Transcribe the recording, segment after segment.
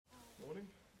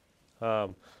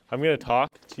I'm going to talk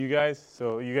to you guys,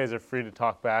 so you guys are free to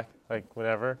talk back, like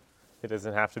whenever. It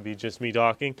doesn't have to be just me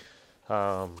talking.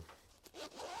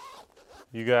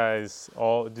 You guys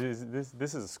all, this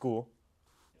is a school,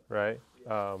 right?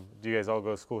 Do you guys all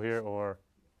go to school here, or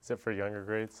is it for younger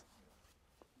grades?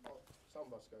 Some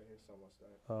of us go here, some of us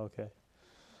don't. Oh, okay.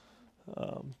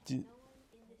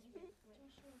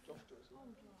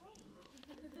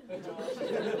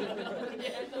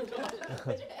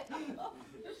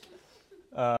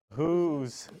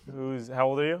 How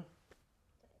old are you?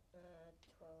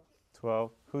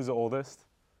 12. Who's the oldest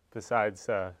besides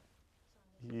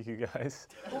you guys?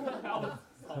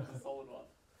 Solid one.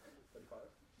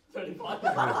 35.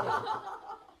 I'll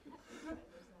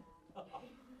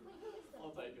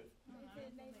take it.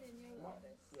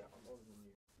 Yeah, I'm older than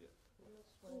you.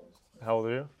 How old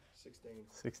are you? 16.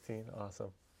 16.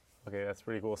 Awesome. Okay, that's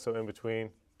pretty cool. So in between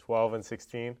 12 and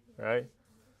 16, right?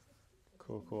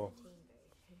 Cool.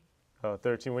 Oh,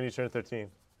 13. When do you turn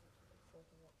 13?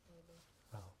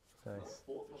 Oh, nice.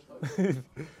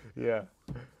 Yeah.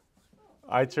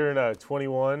 I turn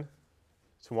 21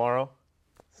 tomorrow.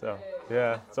 So,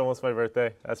 yeah, it's almost my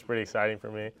birthday. That's pretty exciting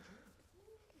for me.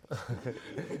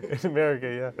 In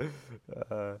America,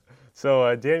 yeah.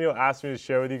 So Daniel asked me to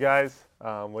share with you guys,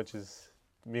 which is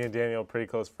me and Daniel are pretty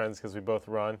close friends because we both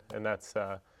run, and that's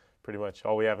pretty much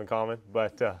all we have in common.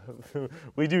 But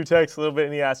we do text a little bit,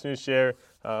 and he asked me to share.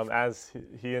 As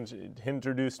he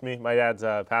introduced me, my dad's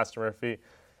Pastor Murphy.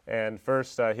 And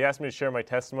first, he asked me to share my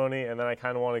testimony, and then I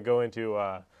kind of want to go into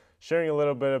sharing a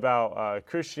little bit about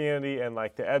Christianity and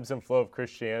like the ebbs and flow of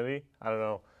Christianity. I don't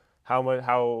know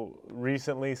how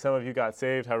recently some of you got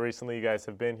saved, how recently you guys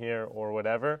have been here or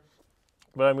whatever.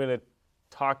 But I'm going to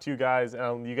talk to you guys,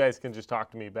 and you guys can just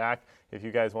talk to me back. If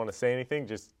you guys want to say anything,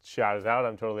 just shout it out.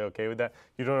 I'm totally okay with that.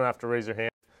 You don't have to raise your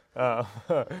hand.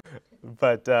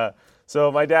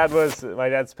 So my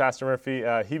dad's Pastor Murphy.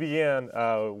 He began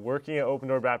working at Open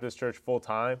Door Baptist Church full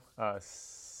time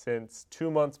since 2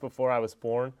 months before I was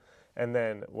born. And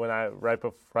then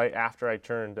right after I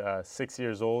turned 6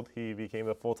 years old, he became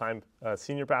a full-time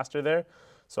senior pastor there.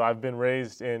 So I've been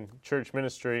raised in church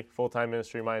ministry, full-time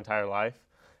ministry my entire life.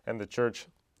 And the church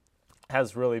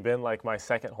has really been like my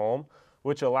second home,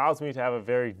 which allows me to have a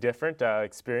very different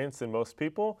experience than most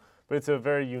people, but it's a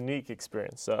very unique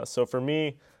experience. So for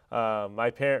me,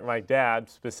 my dad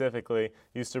specifically,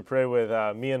 used to pray with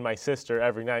me and my sister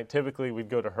every night. Typically, we'd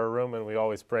go to her room and we'd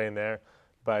always pray in there.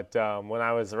 But when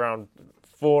I was around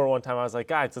 4, one time I was like,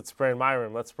 guys, let's pray in my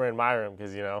room. Let's pray in my room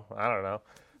because, I don't know.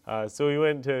 So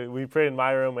we prayed in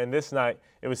my room, and this night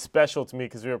it was special to me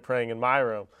because we were praying in my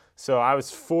room. So I was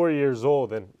 4 years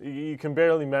old, and you can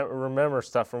barely remember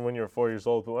stuff from when you were 4 years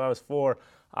old. But when I was 4,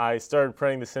 I started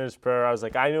praying the sinner's prayer. I was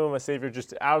like, I knew I'm a Savior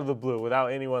just out of the blue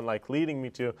without anyone like leading me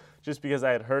to, just because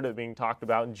I had heard it being talked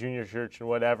about in junior church and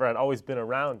whatever. I'd always been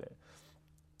around it.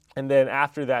 And then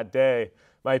after that day,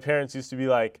 my parents used to be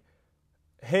like,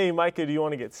 hey, Micah, do you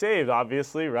want to get saved?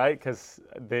 Obviously, right? Because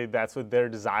that's what their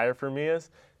desire for me is.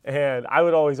 And I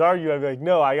would always argue. I'd be like,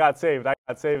 no, I got saved.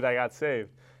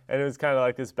 And it was kind of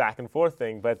like this back and forth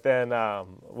thing. But then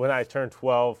when I turned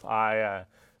 12, I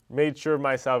made sure of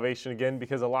my salvation again,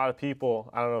 because a lot of people,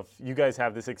 I don't know if you guys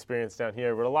have this experience down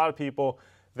here, but a lot of people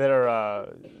that are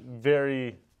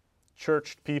very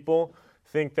churched people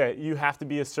think that you have to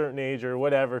be a certain age or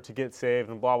whatever to get saved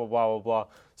and blah, blah, blah, blah, blah.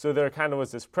 So there kind of was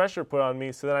this pressure put on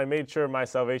me. So then I made sure of my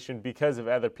salvation because of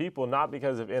other people, not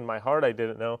because of in my heart I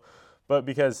didn't know, but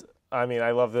because,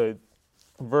 I love the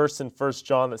verse in 1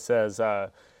 John that says,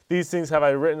 these things have I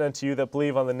written unto you that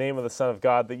believe on the name of the Son of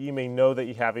God, that ye may know that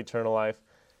ye have eternal life,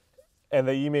 and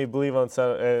that ye may believe on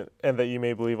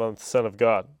the Son of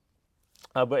God.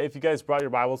 But if you guys brought your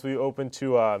Bibles, we open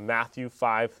to Matthew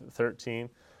 5:13.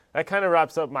 That kind of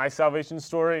wraps up my salvation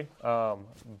story,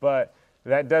 but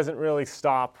that doesn't really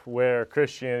stop where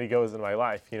Christianity goes in my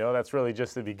life. That's really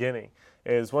just the beginning.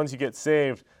 Is once you get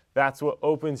saved, that's what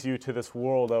opens you to this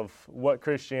world of what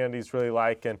Christianity is really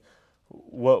like and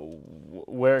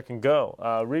where it can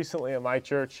go. Recently at my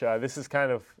church, this is kind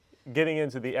of getting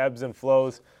into the ebbs and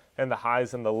flows and the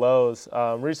highs and the lows.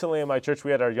 Recently at my church,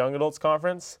 we had our young adults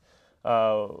conference.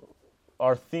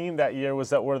 Our theme that year was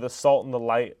that we're the salt and the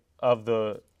light of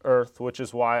the earth, which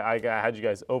is why I had you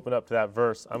guys open up to that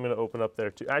verse. I'm going to open up there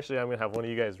too. Actually, I'm going to have one of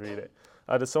you guys read it.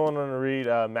 Does someone want to read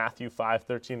Matthew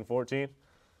 5:13 and 14?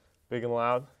 Big and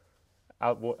loud.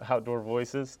 Outdoor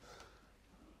voices.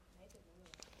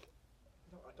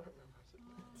 No, I don't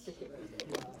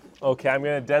remember. Okay, I'm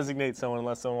going to designate someone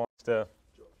unless someone wants to.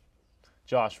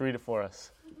 Josh, read it for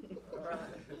us.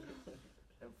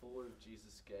 And for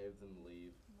Jesus gave them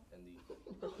leave, and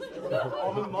the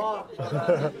On the mark. Still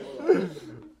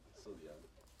young.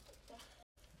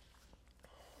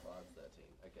 5:13.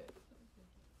 Okay.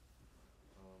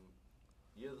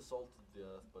 You're the salt of the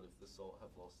earth, but if the salt have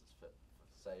lost its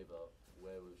savor,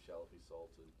 wherewith shall it be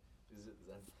salted? Is it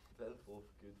thenceforth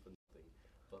good for nothing,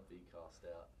 but be cast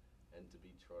out, and to be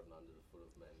trodden under the foot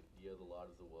of men? Ye are the light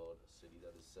of the world. A city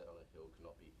that is set on a hill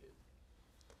cannot be hid.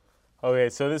 Okay,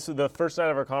 so this is the first night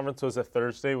of our conference was a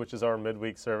Thursday, which is our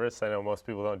midweek service. I know most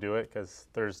people don't do it because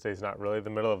Thursday's not really the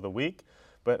middle of the week,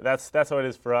 but that's how it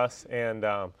is for us. And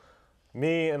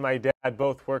me and my dad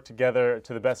both worked together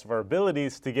to the best of our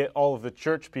abilities to get all of the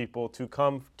church people to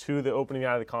come to the opening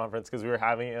night of the conference because we were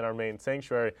having it in our main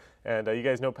sanctuary. And you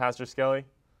guys know Pastor Skelly?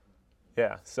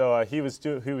 Yeah, so he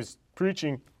was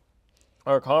preaching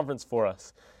our conference for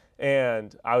us,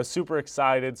 and I was super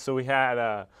excited. So we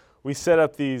had we set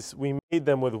up these. We made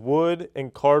them with wood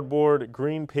and cardboard,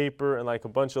 green paper, and like a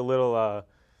bunch of little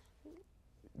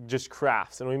just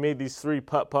crafts. And we made these 3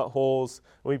 putt-putt holes.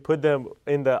 And we put them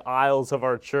in the aisles of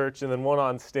our church, and then one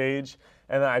on stage.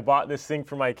 And then I bought this thing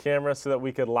for my camera so that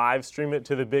we could live stream it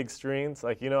to the big screens.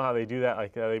 Like, you know how they do that,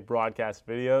 like they broadcast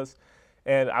videos.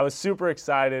 And I was super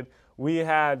excited. We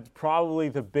had probably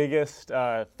the biggest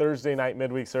Thursday night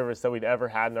midweek service that we'd ever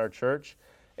had in our church.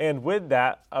 And with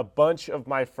that, a bunch of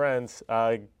my friends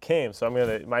came. So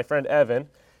my friend Evan,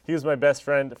 he was my best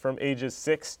friend from ages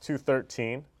 6 to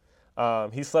 13.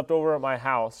 He slept over at my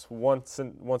house once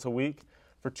a week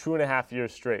for 2.5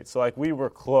 years straight. So like we were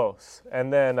close.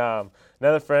 And then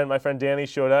another friend, my friend Danny,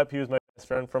 showed up. He was my best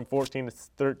friend from 14 to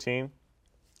 13.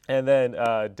 And then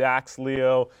Dax,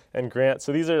 Leo, and Grant.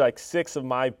 So these are like 6 of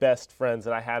my best friends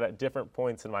that I had at different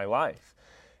points in my life.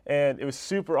 And it was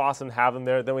super awesome to have them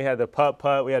there. Then we had the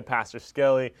putt-putt. We had Pastor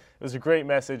Skelly. It was a great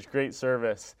message, great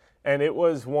service. And it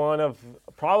was one of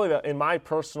probably, in my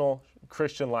personal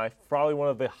Christian life, probably one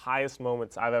of the highest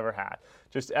moments I've ever had.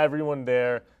 Just everyone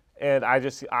there. And I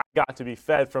got to be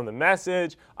fed from the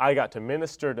message. I got to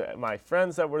minister to my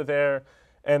friends that were there.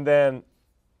 And then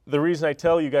the reason I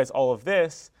tell you guys all of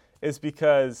this is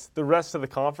because the rest of the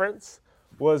conference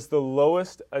was the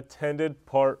lowest attended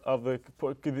part of the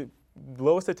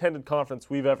lowest attended conference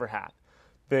we've ever had.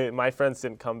 My friends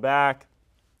didn't come back.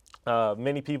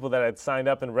 Many people that had signed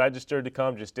up and registered to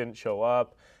come just didn't show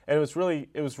up. And it was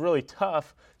really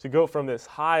tough to go from this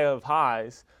high of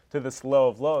highs to this low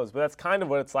of lows. But that's kind of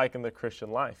what it's like in the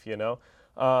Christian life, you know.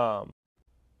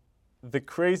 The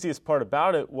craziest part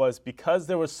about it was because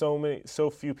there was so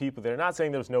few people there, not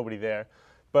saying there was nobody there,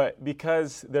 but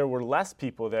because there were less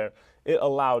people there, it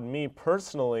allowed me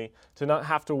personally to not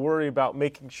have to worry about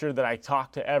making sure that I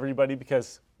talk to everybody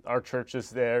because our church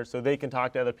is there so they can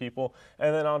talk to other people.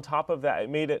 And then on top of that, it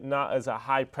made it not as a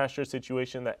high pressure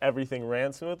situation that everything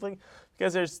ran smoothly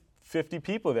because there's 50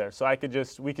 people there. So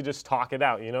we could just talk it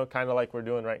out, you know, kind of like we're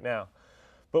doing right now.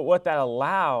 But what that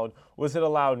allowed was it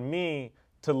allowed me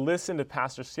to listen to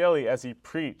Pastor Skelly as he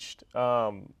preached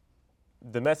the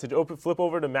message. Flip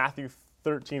over to Matthew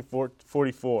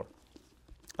 13:44.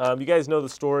 You guys know the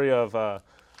story of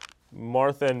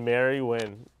Martha and Mary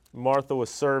when Martha was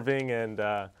serving and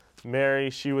Mary,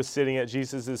 she was sitting at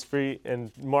Jesus' feet,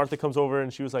 and Martha comes over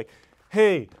and she was like,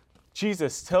 "Hey,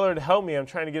 Jesus, tell her to help me. I'm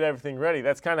trying to get everything ready."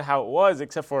 That's kind of how it was,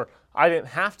 except for I didn't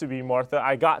have to be Martha.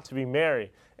 I got to be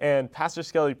Mary. And Pastor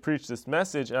Skelly preached this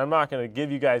message, and I'm not going to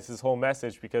give you guys this whole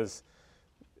message because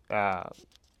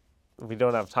we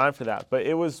don't have time for that. But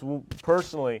it was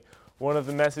personally one of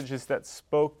the messages that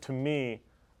spoke to me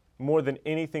more than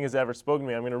anything has ever spoken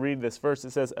to me. I'm going to read this verse.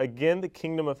 It says, "Again, the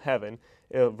kingdom of heaven,"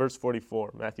 verse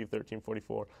 44, Matthew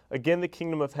 13:44. "Again, the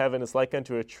kingdom of heaven is like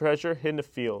unto a treasure hid in a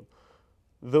field,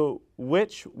 the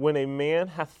which when a man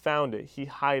hath found it, he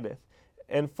hideth,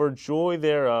 and for joy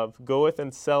thereof goeth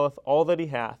and selleth all that he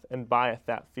hath, and buyeth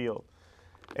that field."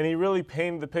 And he really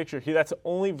painted the picture. That's the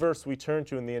only verse we turn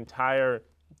to in the entire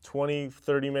 20,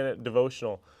 30-minute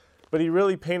devotional. But he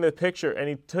really painted the picture, and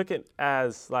he took it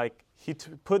as like, he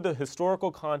put the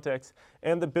historical context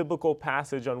and the biblical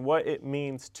passage on what it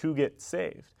means to get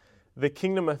saved. The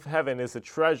kingdom of heaven is a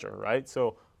treasure, right?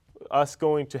 So us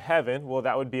going to heaven, well,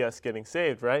 that would be us getting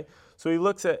saved, right? So he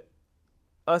looks at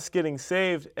us getting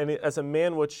saved and as a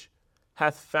man which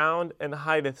hath found and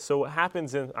hideth. So what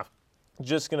happens I'm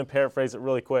just going to paraphrase it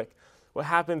really quick. What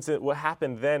happened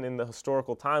then in the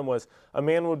historical time was a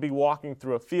man would be walking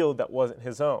through a field that wasn't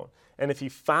his own. And if he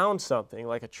found something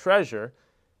like a treasure,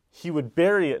 he would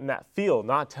bury it in that field,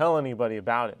 not tell anybody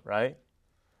about it, right?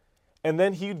 And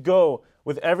then he'd go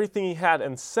with everything he had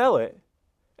and sell it.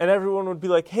 And everyone would be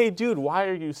like, "Hey, dude, why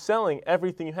are you selling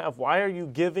everything you have? Why are you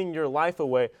giving your life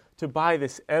away to buy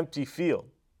this empty field?"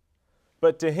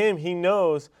 But to him, he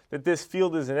knows that this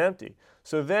field isn't empty.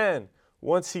 So then,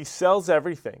 once he sells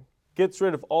everything, gets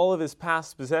rid of all of his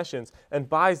past possessions, and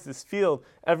buys this field,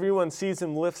 everyone sees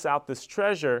him lifts out this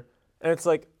treasure, and it's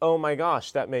like, oh my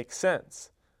gosh, that makes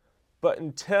sense. But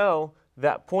until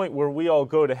that point where we all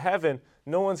go to heaven,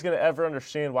 no one's going to ever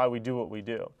understand why we do what we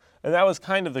do. And that was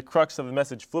kind of the crux of the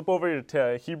message. Flip over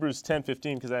to Hebrews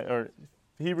 10:15, or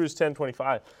Hebrews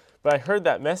 10:25. But I heard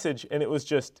that message, and it was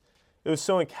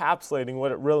so encapsulating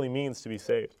what it really means to be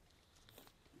saved.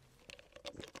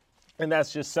 And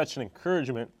that's just such an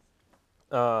encouragement.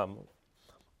 And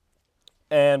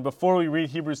before we read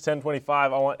Hebrews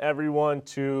 10:25, I want everyone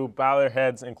to bow their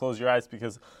heads and close your eyes,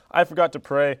 because I forgot to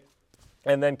pray.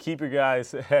 And then keep your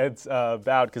guys' heads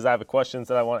bowed, because I have questions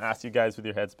that I want to ask you guys with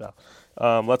your heads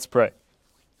bowed. Let's pray.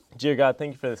 Dear God,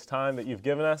 thank you for this time that you've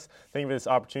given us. Thank you for this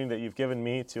opportunity that you've given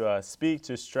me to speak,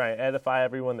 to try and edify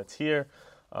everyone that's here.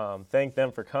 Thank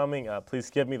them for coming.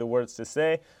 Please give me the words to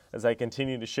say as I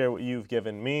continue to share what you've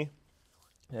given me.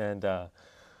 And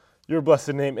your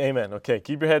blessed name, amen. Okay,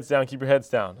 keep your heads down, keep your heads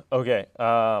down. Okay,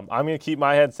 I'm going to keep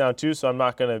my heads down too, so I'm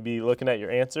not going to be looking at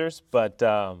your answers, but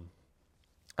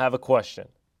I have a question.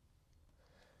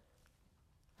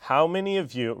 How many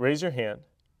of you, raise your hand,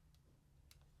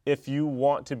 if you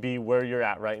want to be where you're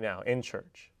at right now in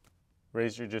church?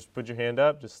 Just put your hand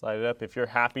up, just slide it up. If you're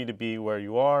happy to be where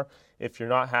you are, if you're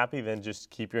not happy, then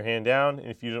just keep your hand down. And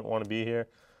if you don't want to be here,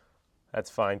 that's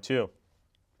fine too.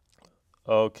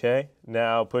 Okay,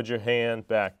 now put your hand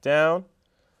back down.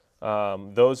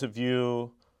 Those of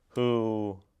you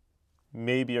who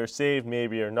maybe are saved,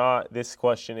 maybe are not, this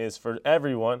question is for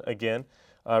everyone again.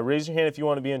 Raise your hand if you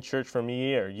want to be in church for a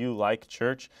year. You like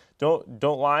church. Don't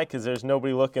lie, because there's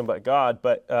nobody looking but God.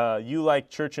 But you like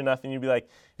church enough, and you'd be like,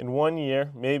 in 1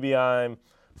 year, maybe I'm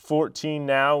 14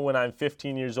 now. When I'm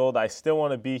 15 years old, I still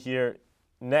want to be here.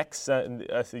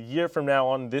 A year from now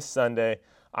on this Sunday,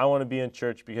 I want to be in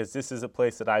church because this is a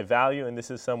place that I value, and this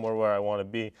is somewhere where I want to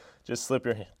be. Just slip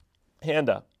your hand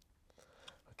up.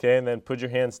 Okay, and then put your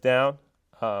hands down.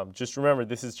 Just remember,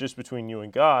 this is just between you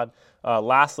and God.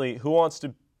 Lastly, who wants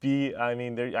to be, I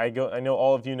know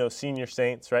all of you know senior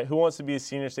saints, right? Who wants to be a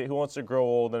senior saint? Who wants to grow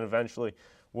old and eventually,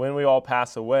 when we all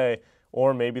pass away,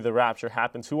 or maybe the rapture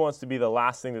happens, who wants to be the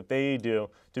last thing that they do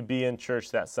to be in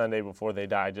church that Sunday before they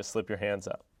die? Just slip your hands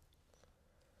up.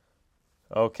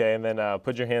 Okay, and then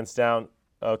put your hands down.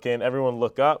 Okay, and everyone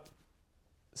look up.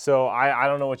 So I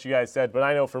don't know what you guys said, but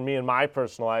I know for me in my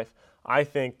personal life, I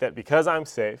think that because I'm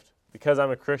saved, because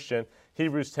I'm a Christian,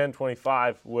 Hebrews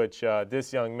 10:25, which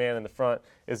this young man in the front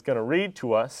is going to read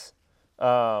to us,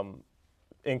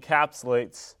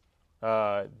 encapsulates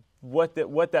what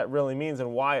that really means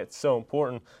and why it's so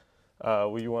important.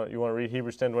 You want to read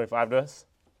Hebrews 10:25 to us?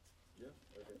 Yeah,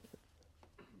 okay.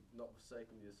 Not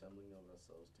forsaking the assembling of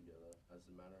ourselves together, as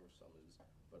the manner of some is,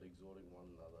 but exhorting one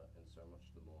another, and so much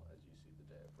the more as you see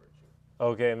the day approaching.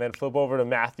 Okay, and then flip over to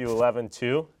Matthew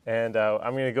 11:2, and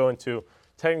I'm going to go into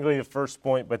technically the first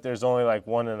point, but there's only like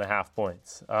 1.5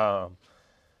 points.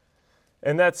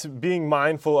 And that's being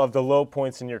mindful of the low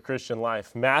points in your Christian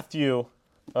life. Matthew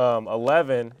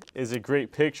 11 is a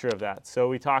great picture of that.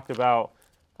 So I talked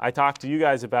to you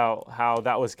guys about how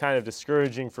that was kind of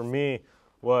discouraging for me,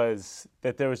 was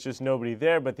that there was just nobody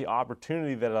there, but the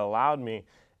opportunity that it allowed me.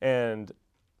 And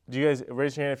do you guys,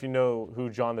 raise your hand if you know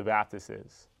who John the Baptist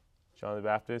is? John the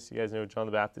Baptist, you guys know who John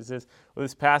the Baptist is? Well,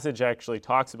 this passage actually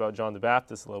talks about John the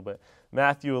Baptist a little bit.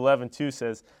 Matthew 11:2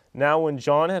 says, "Now when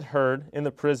John had heard in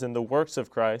the prison the works of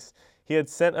Christ, he had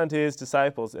sent unto his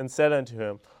disciples and said unto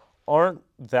him, Art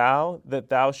thou that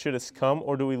thou shouldest come,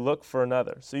 or do we look for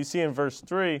another?" So you see in verse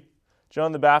 3,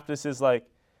 John the Baptist is like,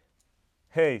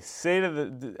 hey,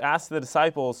 ask the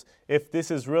disciples if this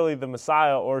is really the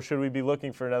Messiah, or should we be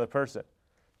looking for another person?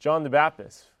 John the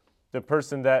Baptist, the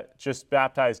person that just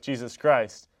baptized Jesus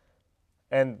Christ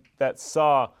and that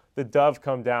saw the dove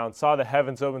come down, saw the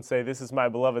heavens open, say, "This is my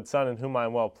beloved Son in whom I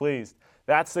am well pleased."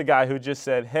 That's the guy who just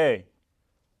said, hey,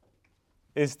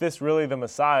 is this really the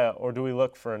Messiah, or do we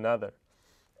look for another?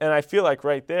 And I feel like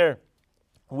right there,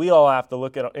 we all have to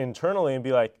look at it internally and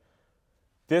be like,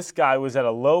 this guy was at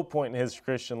a low point in his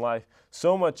Christian life,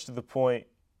 so much to the point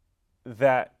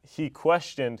that he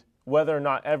questioned whether or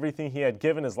not everything he had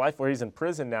given his life for, he's in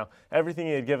prison now, everything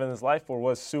he had given his life for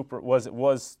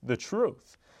was the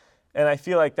truth. And I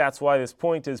feel like that's why this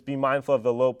point is be mindful of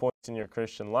the low points in your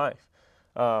Christian life.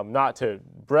 Not to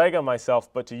brag on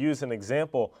myself, but to use an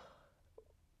example.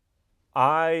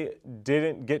 I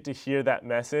didn't get to hear that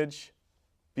message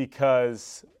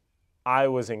because I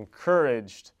was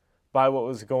encouraged by what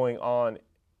was going on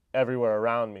everywhere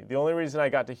around me. The only reason I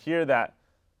got to hear that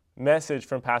message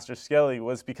from Pastor Skelly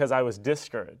was because I was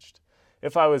discouraged.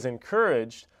 If I was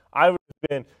encouraged, I would have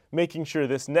been making sure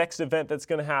this next event that's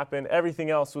going to happen, everything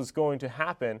else was going to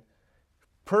happen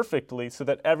perfectly so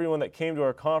that everyone that came to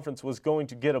our conference was going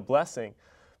to get a blessing.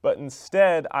 But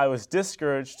instead, I was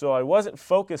discouraged, so I wasn't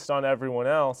focused on everyone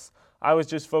else. I was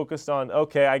just focused on,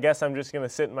 okay, I guess I'm just going to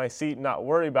sit in my seat and not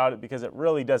worry about it because it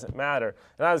really doesn't matter.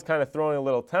 And I was kind of throwing a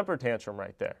little temper tantrum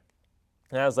right there.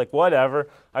 And I was like, whatever,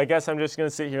 I guess I'm just going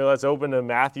to sit here. Let's open to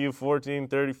Matthew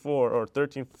 14:34 or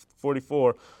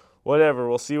 13:44, whatever.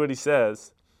 We'll see what he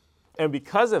says. And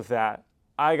because of that,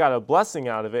 I got a blessing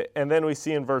out of it. And then we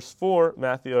see in verse 4,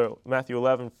 Matthew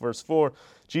 11, verse 4,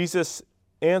 Jesus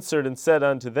answered and said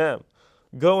unto them,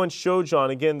 Go and show John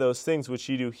again those things which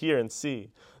ye do hear and see.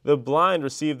 The blind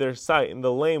receive their sight, and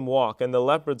the lame walk, and the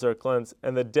lepers are cleansed,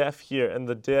 and the deaf hear, and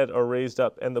the dead are raised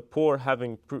up, and the poor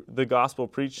having the gospel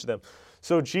preached to them.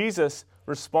 So Jesus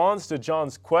responds to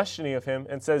John's questioning of him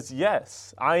and says,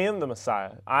 yes, I am the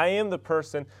Messiah. I am the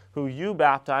person who you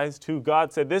baptized, who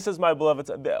God said, this is my beloved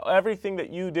son. Everything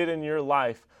that you did in your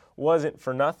life wasn't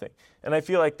for nothing. And I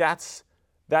feel like that's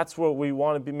what we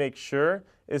want to make sure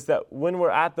is that when we're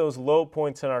at those low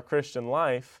points in our Christian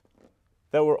life,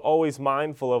 that we're always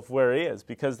mindful of where he is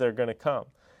because they're going to come.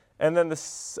 And then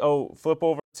flip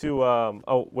over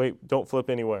to, don't flip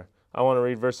anywhere. I want to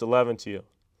read verse 11 to you.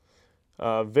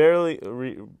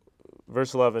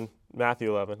 Verse 11,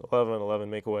 Matthew 11,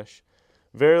 make a wish.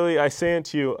 Verily I say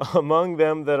unto you, among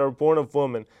them that are born of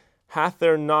woman, hath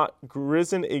there not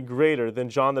risen a greater than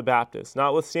John the Baptist?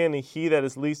 Notwithstanding, he that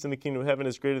is least in the kingdom of heaven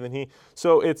is greater than he.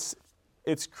 So it's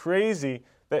crazy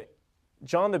that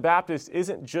John the Baptist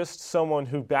isn't just someone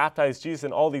who baptized Jesus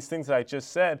and all these things that I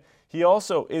just said. He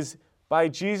also is, by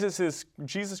Jesus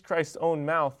Christ's own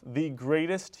mouth, the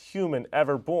greatest human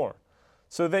ever born.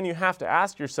 So then you have to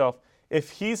ask yourself, if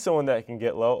he's someone that can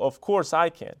get low, of course I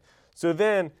can. So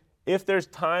then, if there's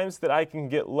times that I can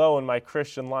get low in my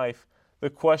Christian life, the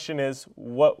question is,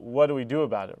 what do we do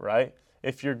about it, right?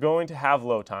 If you're going to have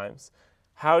low times,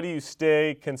 how do you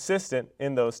stay consistent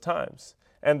in those times?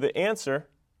 And the answer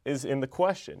is in the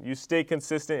question. You stay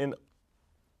consistent in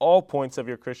all points of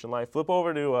your Christian life. Flip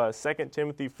over to 2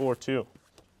 Timothy 4:2,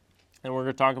 and we're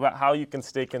going to talk about how you can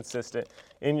stay consistent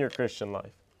in your Christian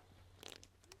life.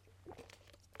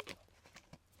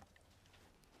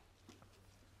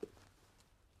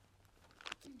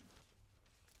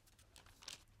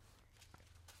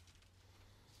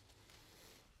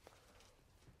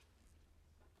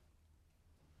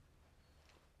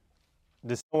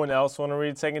 Does someone else want to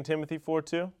read 2 Timothy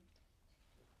 4:2?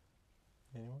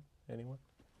 Anyone?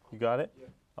 You got it? Yeah.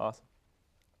 Awesome.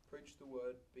 Preach the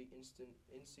word, be instant,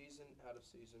 in season, out of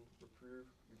season, reprove,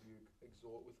 rebuke,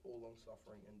 exhort with all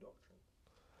long-suffering and doctrine.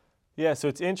 Yeah, so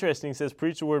it's interesting. It says,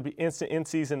 preach the word, be instant, in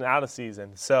season, out of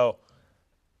season. So,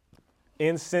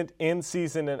 instant, in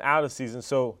season, and out of season.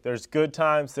 So, there's good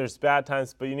times, there's bad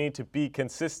times, but you need to be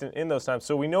consistent in those times.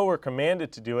 So, we know we're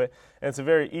commanded to do it, and it's a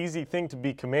very easy thing to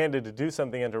be commanded to do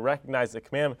something and to recognize the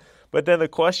commandment. But then the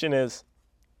question is,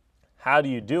 how do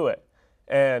you do it?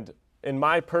 And in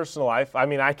my personal life, I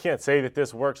mean, I can't say that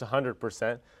this works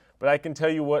 100%, but I can tell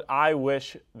you what I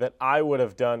wish that I would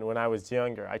have done when I was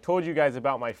younger. I told you guys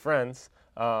about my friends,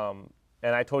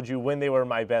 and I told you when they were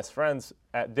my best friends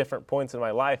at different points in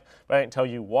my life, but I didn't tell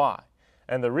you why.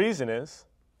 And the reason is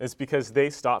because they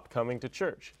stopped coming to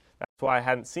church. That's why I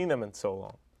hadn't seen them in so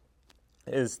long.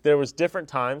 There was different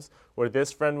times where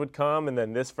this friend would come and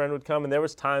then this friend would come, and there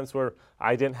was times where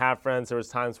I didn't have friends. There was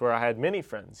times where I had many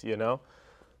friends,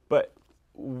 But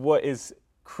what is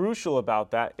crucial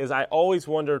about that is I always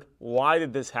wondered, why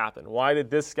did this happen? Why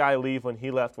did this guy leave when he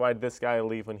left? Why did this guy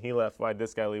leave when he left? Why did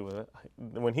this guy leave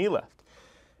when he left?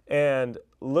 And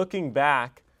looking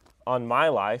back on my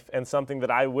life, and something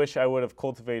that I wish I would have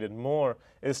cultivated more,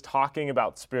 is talking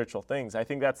about spiritual things. I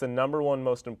think that's the number one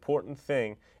most important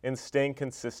thing in staying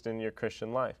consistent in your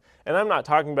Christian life. And I'm not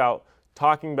talking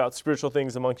about spiritual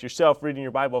things amongst yourself, reading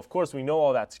your Bible. Of course, we know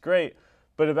all that's great,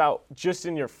 but about just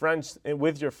in your friends,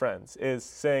 with your friends, is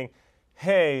saying,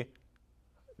 hey,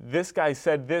 this guy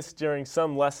said this during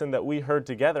some lesson that we heard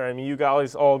together. I mean, you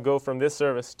guys all go from this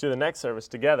service to the next service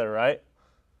together, right?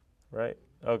 Right?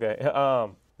 Okay.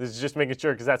 This is just making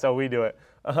sure because that's how we do it.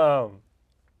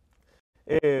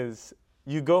 Is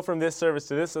you go from this service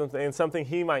to this, and something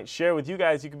he might share with you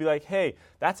guys, you could be like, hey,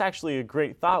 that's actually a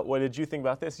great thought. What did you think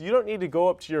about this? You don't need to go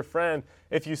up to your friend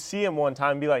if you see him one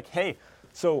time and be like, hey,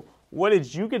 so what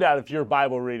did you get out of your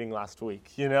Bible reading last week?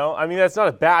 I mean, that's not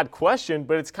a bad question,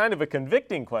 but it's kind of a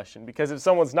convicting question, because if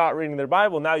someone's not reading their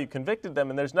Bible, now you convicted them,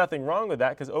 and there's nothing wrong with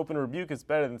that, because open rebuke is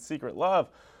better than secret love.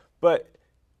 But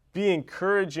be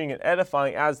encouraging and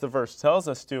edifying, as the verse tells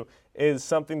us to, is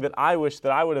something that I wish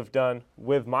that I would have done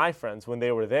with my friends when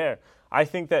they were there. I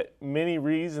think that many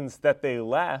reasons that they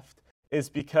left is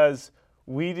because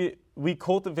we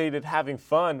cultivated having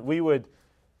fun. We would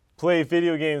play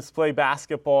video games, play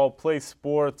basketball, play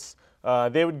sports.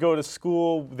 They would go to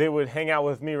school. They would hang out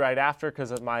with me right after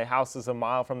because my house is a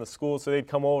mile from the school, so they'd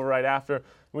come over right after.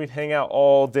 We'd hang out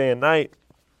all day and night.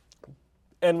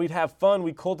 And we'd have fun.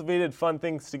 We cultivated fun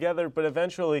things together, but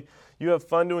eventually you have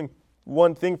fun doing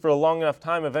one thing for a long enough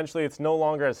time. Eventually it's no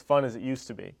longer as fun as it used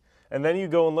to be. And then you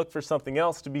go and look for something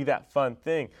else to be that fun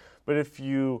thing. But if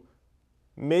you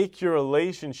make your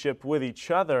relationship with each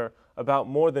other about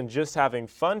more than just having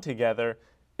fun together,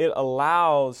 it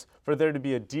allows for there to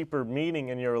be a deeper meaning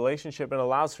in your relationship and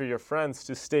allows for your friends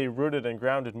to stay rooted and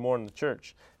grounded more in the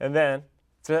church. And then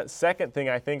the second thing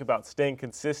I think about staying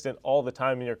consistent all the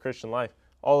time in your Christian life,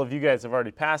 all of you guys have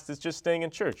already passed, is just staying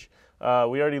in church. We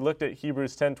already looked at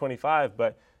Hebrews 10:25,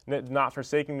 but not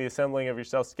forsaking the assembling of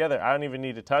yourselves together. I don't even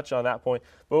need to touch on that point.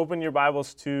 But open your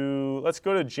Bibles to, let's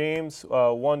go to James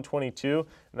 1:22, and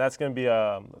that's going to be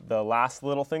the last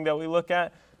little thing that we look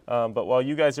at. But while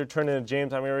you guys are turning to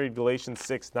James, I'm going to read Galatians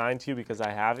 6:9 to you because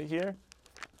I have it here.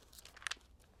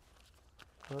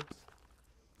 Oops.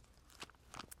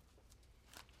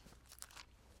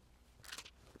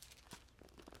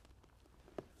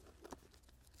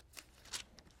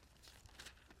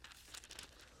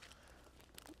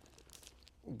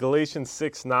 Galatians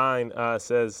 6:9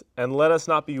 says, "And let us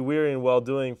not be weary in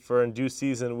well-doing, for in due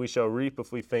season we shall reap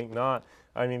if we faint not."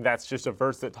 I mean, that's just a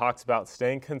verse that talks about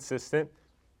staying consistent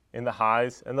in the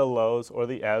highs and the lows, or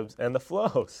the ebbs and the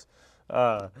flows.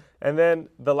 And then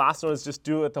the last one is just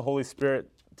do what the Holy Spirit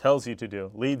tells you to do,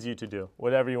 leads you to do,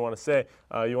 whatever you want to say.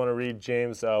 You want to read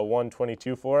James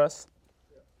 1:22 for us?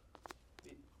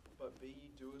 But be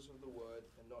ye doers of the word,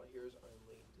 and not hearers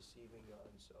only, deceiving your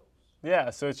own selves. Yeah,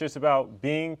 so it's just about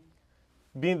being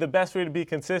the best way to be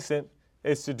consistent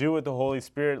is to do what the Holy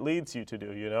Spirit leads you to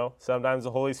do, you know? Sometimes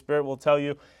the Holy Spirit will tell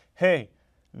you, hey,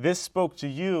 this spoke to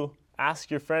you,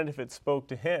 ask your friend if it spoke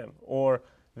to him. Or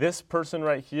this person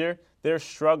right here, they're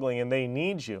struggling and they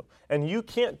need you. And you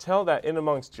can't tell that in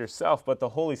amongst yourself, but the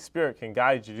Holy Spirit can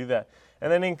guide you to do that.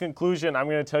 And then in conclusion, I'm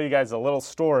going to tell you guys a little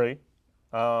story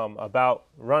about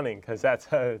running, because it's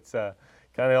kind of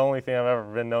the only thing I've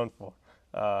ever been known for.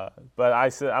 But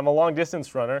I'm a long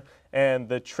distance runner, and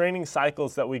the training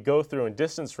cycles that we go through in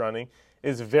distance running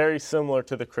is very similar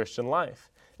to the Christian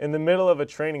life. In the middle of a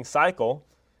training cycle,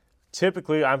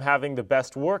 typically I'm having the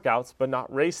best workouts, but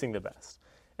not racing the best.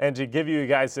 And to give you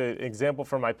guys an example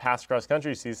from my past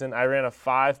cross-country season, I ran a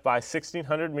 5 by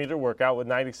 1,600 meter workout with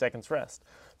 90 seconds rest.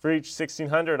 For each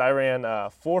 1,600, I ran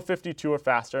 4:52 or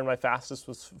faster, and my fastest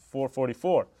was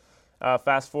 4:44.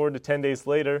 Fast forward to 10 days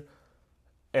later,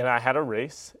 and I had a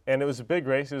race, and it was a big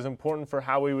race. It was important for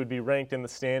how we would be ranked in the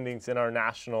standings in our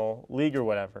national league or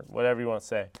whatever you want to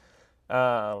say.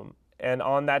 And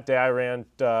on that day, I ran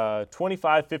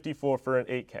 25:54 for an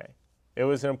 8K. It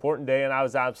was an important day, and I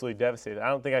was absolutely devastated. I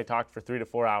don't think I talked for 3 to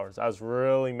 4 hours. I was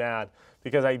really mad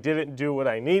because I didn't do what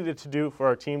I needed to do for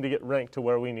our team to get ranked to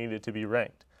where we needed to be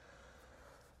ranked.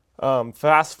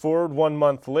 Fast forward 1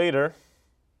 month later,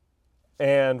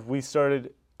 and we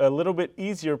started a little bit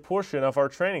easier portion of our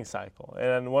training cycle.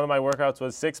 And one of my workouts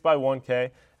was 6 by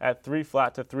 1K at 3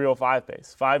 flat to 305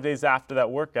 pace. 5 days after that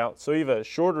workout, so even a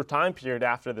shorter time period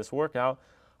after this workout,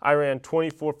 I ran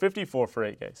 24:54 for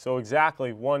 8K, so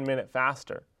exactly 1 minute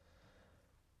faster.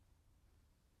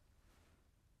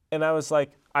 And I was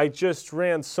like, I just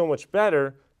ran so much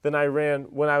better than I ran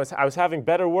when I was having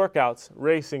better workouts,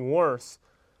 racing worse.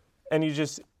 And you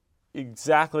just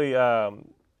exactly,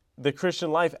 the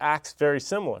Christian life acts very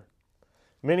similar.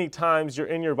 Many times you're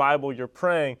in your Bible, you're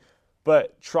praying,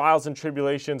 but trials and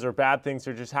tribulations or bad things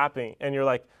are just happening. And you're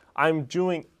like, I'm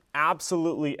doing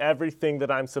absolutely everything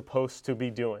that I'm supposed to be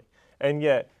doing. And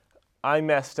yet I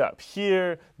messed up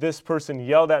here. This person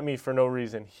yelled at me for no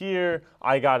reason here.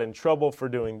 I got in trouble for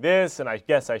doing this, and I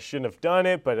guess I shouldn't have done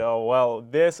it, but oh well,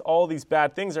 all these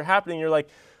bad things are happening. You're like,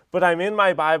 but I'm in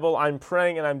my Bible, I'm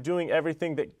praying, and I'm doing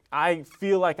everything that I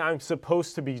feel like I'm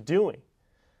supposed to be doing.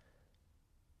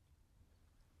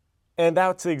 And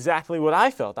that's exactly what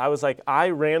I felt. I was like, I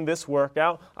ran this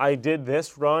workout, I did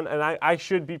this run, and I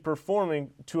should be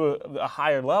performing to a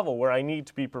higher level where I need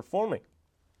to be performing.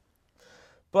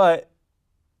 But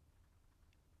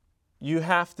you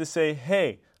have to say,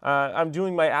 hey, I'm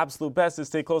doing my absolute best to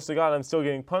stay close to God, I'm still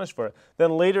getting punished for it.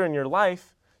 Then later in your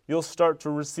life, you'll start to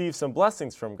receive some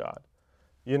blessings from God.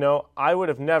 You know, I would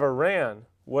have never ran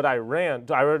what I ran.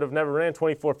 I would have never ran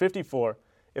 24:54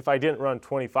 if I didn't run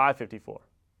 25:54.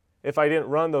 if I didn't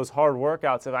run those hard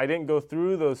workouts, if I didn't go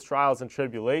through those trials and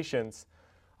tribulations,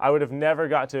 I would have never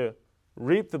got to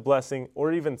reap the blessing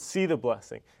or even see the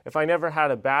blessing. If I never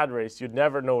had a bad race, you'd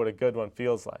never know what a good one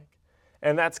feels like.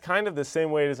 And that's kind of the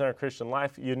same way it is in our Christian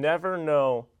life. You never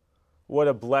know what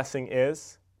a blessing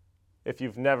is if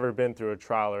you've never been through a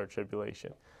trial or a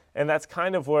tribulation. And that's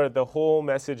kind of where the whole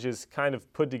message is kind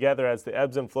of put together as the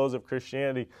ebbs and flows of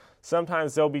Christianity.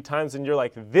 Sometimes there'll be times when you're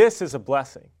like, this is a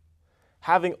blessing.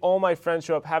 Having all my friends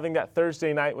show up, having that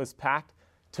Thursday night was packed,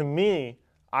 to me,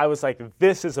 I was like,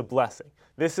 this is a blessing.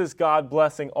 This is God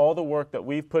blessing all the work that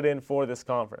we've put in for this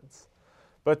conference.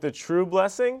 But the true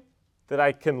blessing that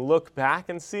I can look back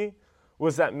and see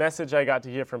was that message I got to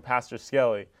hear from Pastor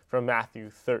Skelly from Matthew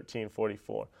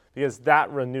 13:44, because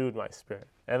that renewed my spirit.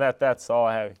 And that's all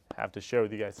I have to share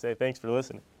with you guys today. Thanks for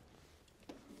listening.